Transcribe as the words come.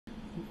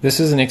This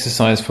is an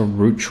exercise for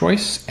route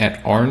choice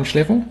at orange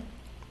level.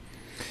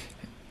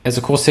 As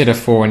a course setter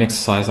for an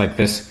exercise like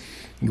this,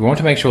 you want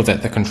to make sure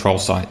that the control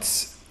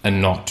sites are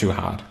not too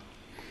hard.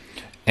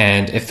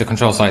 And if the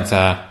control sites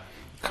are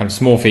kind of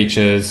small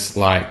features,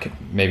 like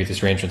maybe this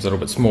reentrance a little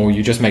bit small,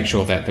 you just make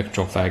sure that the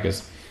control flag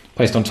is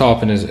placed on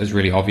top and is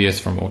really obvious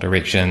from all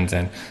directions.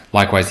 And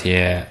likewise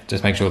here,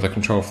 just make sure the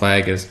control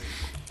flag is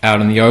out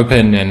in the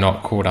open and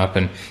not caught up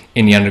in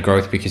the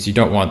undergrowth, because you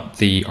don't want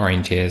the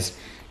orienteers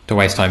to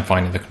waste time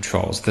finding the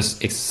controls.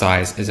 This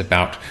exercise is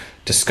about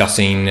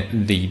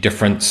discussing the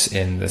difference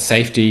in the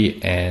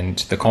safety and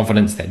the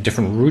confidence that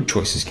different route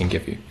choices can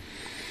give you.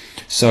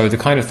 So the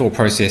kind of thought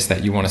process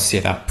that you want to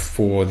set up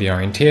for the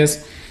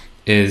orienteers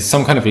is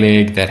some kind of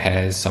leg that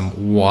has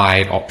some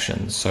wide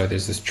options. So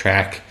there's this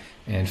track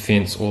and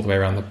fence all the way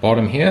around the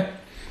bottom here.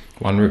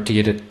 One route to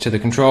get it to the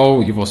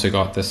control. You've also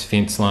got this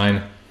fence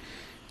line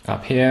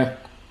up here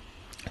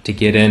to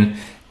get in.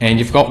 And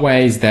you've got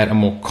ways that a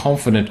more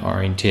confident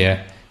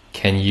orienteer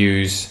can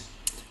use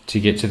to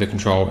get to the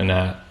control in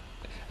a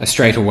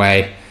straighter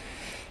way.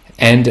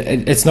 And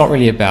it's not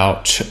really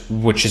about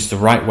which is the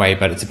right way,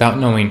 but it's about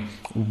knowing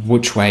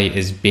which way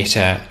is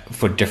better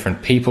for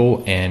different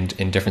people and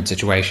in different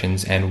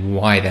situations, and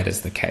why that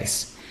is the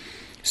case.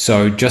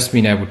 So just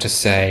being able to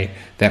say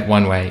that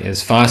one way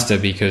is faster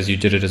because you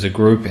did it as a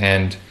group,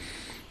 and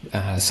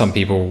some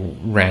people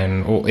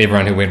ran, or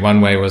everyone who went one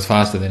way was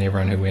faster than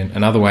everyone who went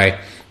another way,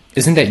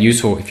 isn't that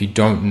useful if you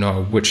don't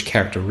know which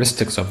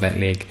characteristics of that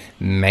leg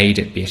made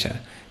it better.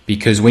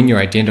 Because when you're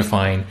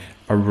identifying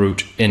a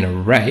route in a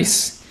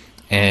race,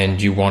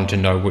 and you want to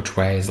know which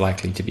way is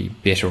likely to be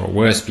better or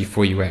worse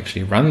before you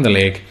actually run the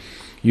leg,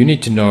 you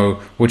need to know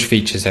which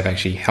features have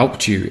actually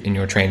helped you in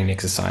your training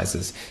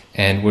exercises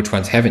and which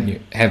ones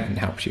haven't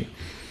helped you.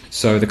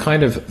 So the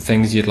kind of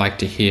things you'd like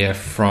to hear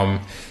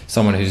from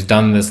someone who's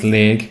done this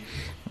leg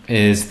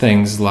is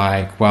things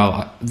like,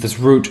 well, this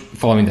route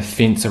following the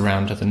fence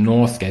around to the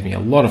north gave me a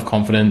lot of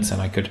confidence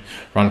and I could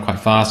run quite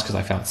fast because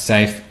I felt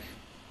safe.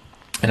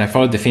 And I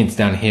followed the fence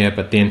down here,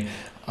 but then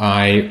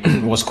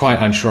I was quite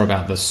unsure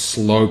about the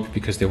slope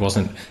because there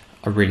wasn't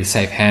a really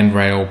safe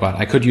handrail, but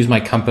I could use my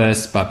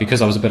compass, but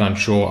because I was a bit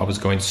unsure, I was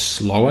going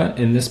slower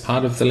in this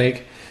part of the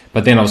leg.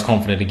 But then I was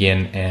confident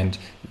again, and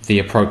the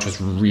approach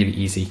was really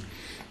easy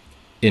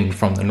in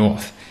from the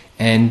north.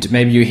 And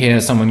maybe you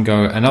hear someone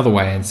go another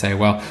way and say,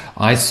 well,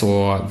 I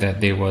saw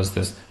that there was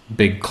this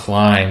big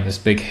climb, this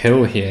big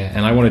hill here,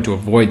 and I wanted to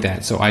avoid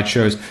that. So I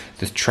chose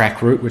this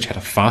track route, which had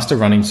a faster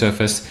running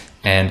surface,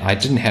 and I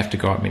didn't have to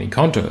go up many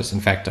contours.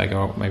 In fact, I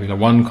go up maybe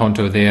one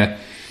contour there,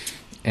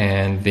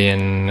 and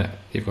then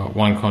you've got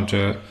one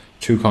contour,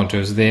 two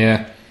contours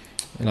there,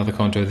 another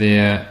contour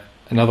there,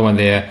 another one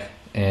there,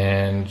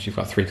 and you've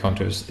got three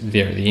contours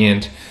there at the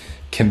end,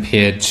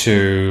 compared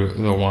to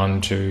the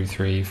 1, 2,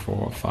 3,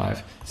 4,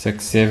 5,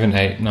 6, 7,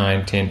 8,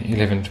 9, 10,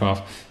 11,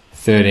 12,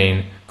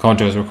 13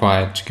 contours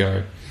required to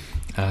go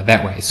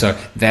that way. So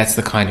that's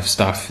the kind of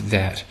stuff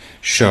that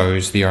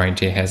shows the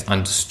orienteer has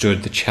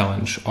understood the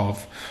challenge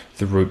of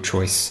the route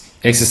choice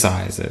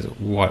exercises.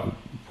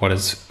 What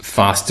is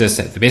fastest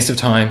at the best of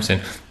times,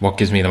 and what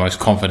gives me the most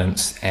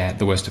confidence at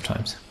the worst of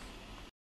times.